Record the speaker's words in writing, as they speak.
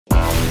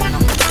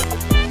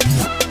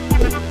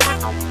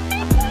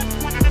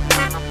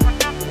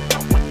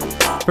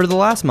For the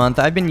last month,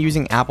 I've been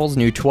using Apple's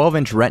new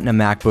 12-inch Retina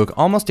MacBook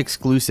almost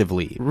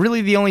exclusively.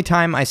 Really, the only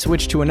time I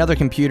switched to another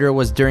computer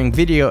was during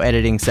video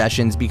editing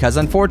sessions because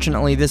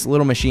unfortunately this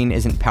little machine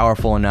isn't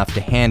powerful enough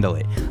to handle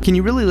it. Can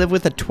you really live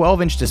with a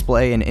 12-inch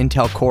display, an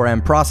Intel Core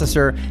M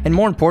processor, and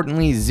more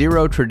importantly,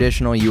 0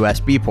 traditional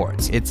USB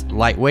ports? It's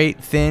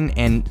lightweight, thin,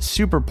 and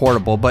super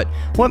portable, but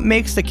what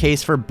makes the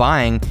case for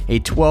buying a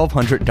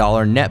 $1,200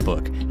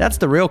 netbook? That's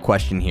the real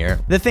question here.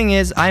 The thing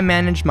is, I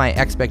managed my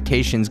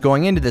expectations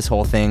going into this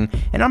whole thing,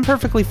 and I'm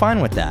perfectly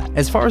fine with that.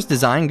 As far as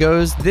design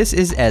goes, this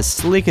is as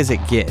slick as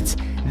it gets.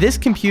 This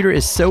computer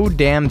is so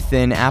damn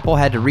thin, Apple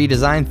had to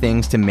redesign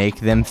things to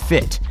make them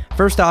fit.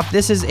 First off,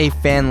 this is a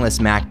fanless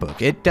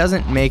MacBook. It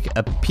doesn't make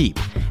a peep.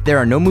 There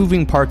are no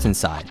moving parts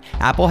inside.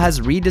 Apple has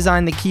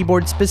redesigned the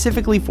keyboard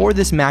specifically for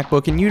this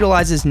MacBook and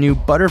utilizes new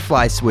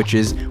butterfly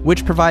switches,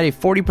 which provide a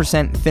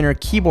 40% thinner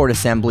keyboard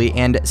assembly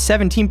and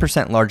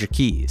 17% larger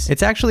keys.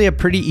 It's actually a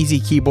pretty easy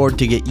keyboard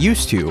to get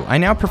used to. I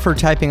now prefer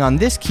typing on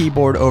this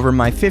keyboard over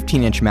my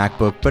 15-inch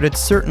MacBook, but it's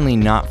certainly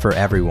not for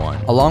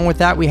everyone. Along with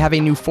that, we have a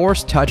new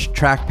Force Touch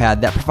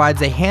trackpad that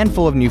provides a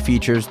handful of new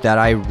features that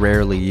I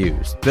rarely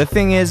use. The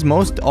thing is,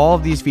 most all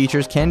of these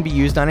features can be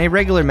used on a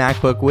regular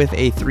MacBook with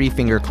a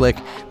 3-finger click,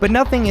 but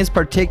nothing is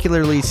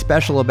particularly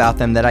special about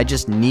them that I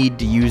just need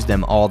to use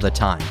them all the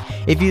time.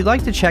 If you'd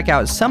like to check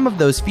out some of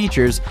those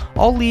features,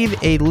 I'll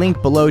leave a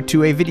link below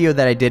to a video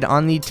that I did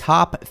on the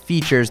top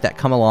features that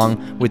come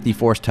along with the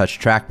Force Touch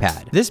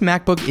trackpad. This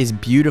MacBook is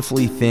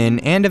beautifully thin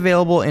and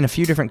available in a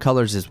few different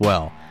colors as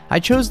well. I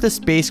chose the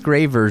space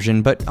gray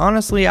version, but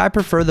honestly I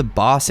prefer the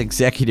Boss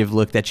executive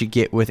look that you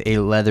get with a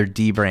leather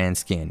dbrand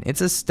skin.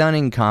 It's a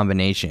stunning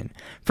combination.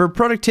 For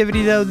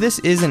productivity though, this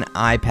is an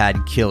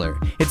iPad killer.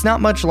 It's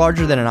not much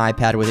larger than an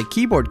iPad with a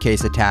keyboard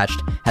case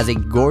attached, has a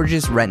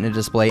gorgeous Retina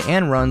display,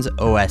 and runs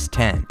OS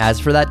X. As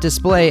for that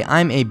display,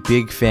 I'm a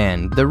big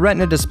fan. The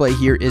Retina display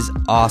here is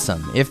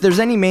awesome. If there's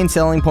any main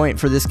selling point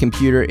for this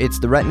computer, it's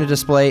the Retina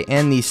display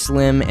and the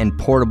slim and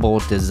portable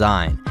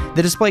design.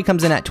 The display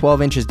comes in at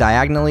 12 inches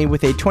diagonally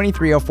with a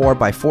 2304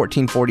 by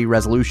 1440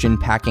 resolution,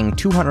 packing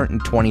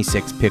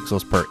 226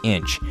 pixels per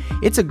inch.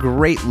 It's a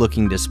great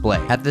looking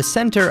display. At the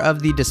center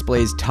of the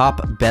display's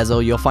top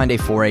bezel, you'll find a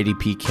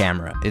 480p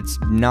camera. It's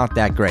not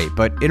that great,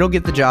 but it'll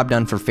get the job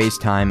done for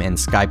FaceTime and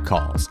Skype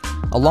calls.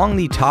 Along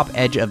the top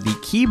edge of the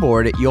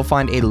keyboard, you'll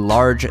find a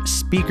large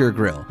speaker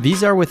grill.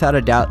 These are without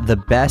a doubt the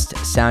best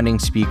sounding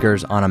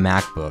speakers on a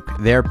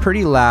MacBook. They're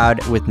pretty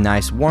loud with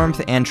nice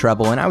warmth and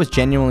treble, and I was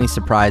genuinely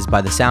surprised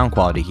by the sound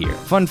quality here.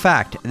 Fun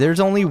fact,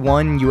 there's only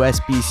one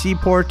USB-C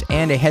port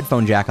and a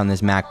headphone jack on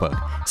this MacBook.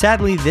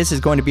 Sadly, this is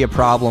going to be a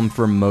problem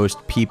for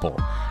most people.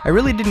 I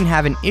really didn't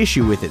have an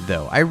issue with it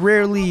though. I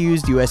rarely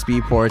used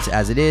USB ports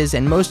as it is,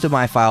 and most of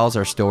my files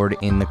are stored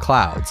in the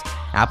clouds.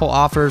 Apple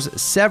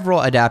offers several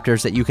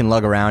adapters that you can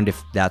lug around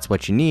if that's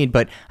what you need,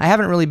 but I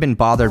haven't really been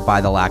bothered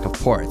by the lack of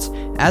ports.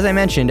 As I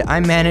mentioned, I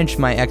managed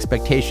my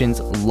expectations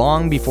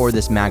long before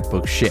this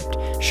MacBook shipped.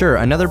 Sure,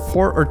 another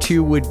port or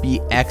two would be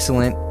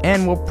excellent,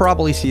 and we'll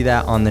probably see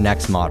that on the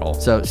next model.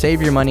 So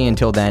save your money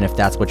until then if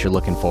that's what you're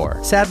looking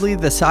for. Sadly,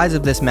 the size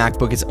of this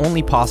MacBook is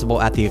only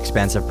possible at the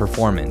expense of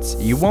performance.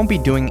 You won't be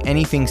doing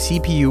anything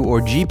CPU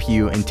or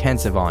GPU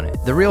intensive on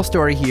it. The real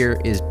story here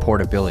is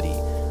portability.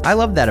 I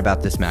love that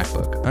about this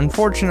MacBook.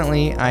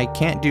 Unfortunately, I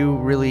can't do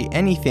really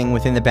anything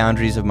within the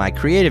boundaries of my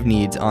creative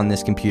needs on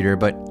this computer,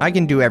 but I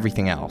can do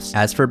everything else.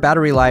 As for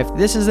battery life,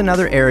 this is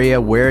another area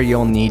where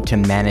you'll need to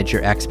manage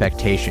your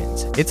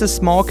expectations. It's a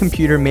small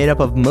computer made up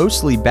of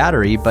mostly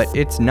battery, but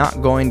it's not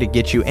going to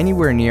get you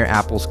anywhere near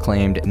Apple's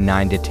claimed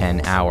 9 to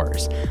 10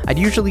 hours. I'd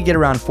usually get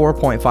around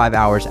 4.5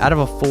 hours out of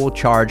a full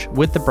charge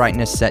with the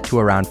brightness set to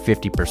around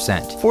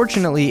 50%.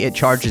 Fortunately, it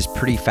charges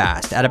pretty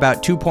fast, at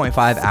about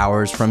 2.5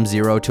 hours from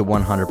 0 to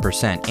 100%.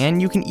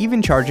 And you can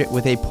even charge it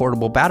with a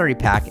portable battery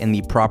pack and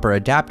the proper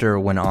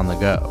adapter when on the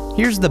go.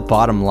 Here's the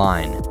bottom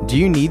line. Do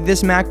you need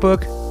this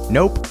MacBook?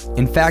 Nope.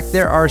 In fact,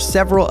 there are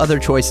several other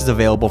choices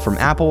available from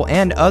Apple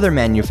and other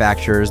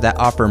manufacturers that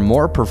offer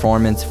more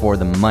performance for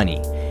the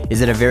money. Is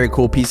it a very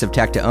cool piece of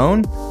tech to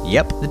own?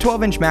 Yep. The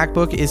 12-inch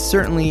MacBook is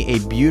certainly a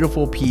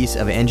beautiful piece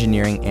of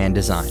engineering and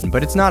design,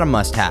 but it's not a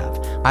must-have.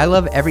 I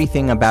love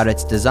everything about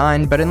its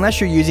design, but unless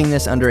you're using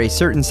this under a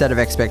certain set of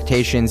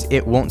expectations,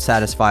 it won't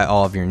satisfy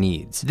all of your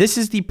needs. This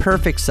is the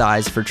perfect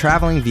size for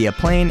traveling via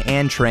plane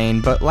and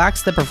train, but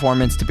lacks the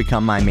performance to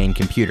become my main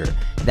computer.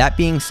 That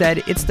being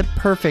said, it's the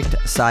perfect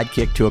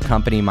sidekick to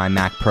accompany my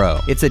Mac Pro.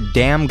 It's a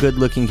damn good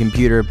looking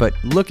computer, but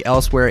look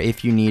elsewhere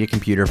if you need a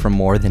computer for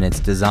more than its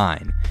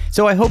design.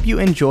 So I hope you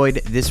enjoyed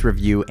this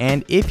review,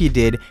 and if you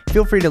did,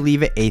 feel free to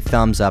leave it a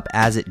thumbs up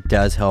as it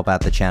does help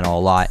out the channel a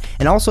lot,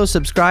 and also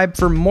subscribe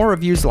for more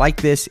reviews like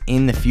this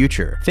in the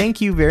future. Thank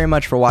you very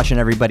much for watching,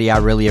 everybody. I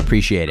really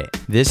appreciate it.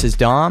 This is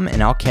Dom,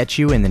 and I'll catch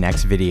you in the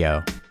next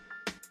video.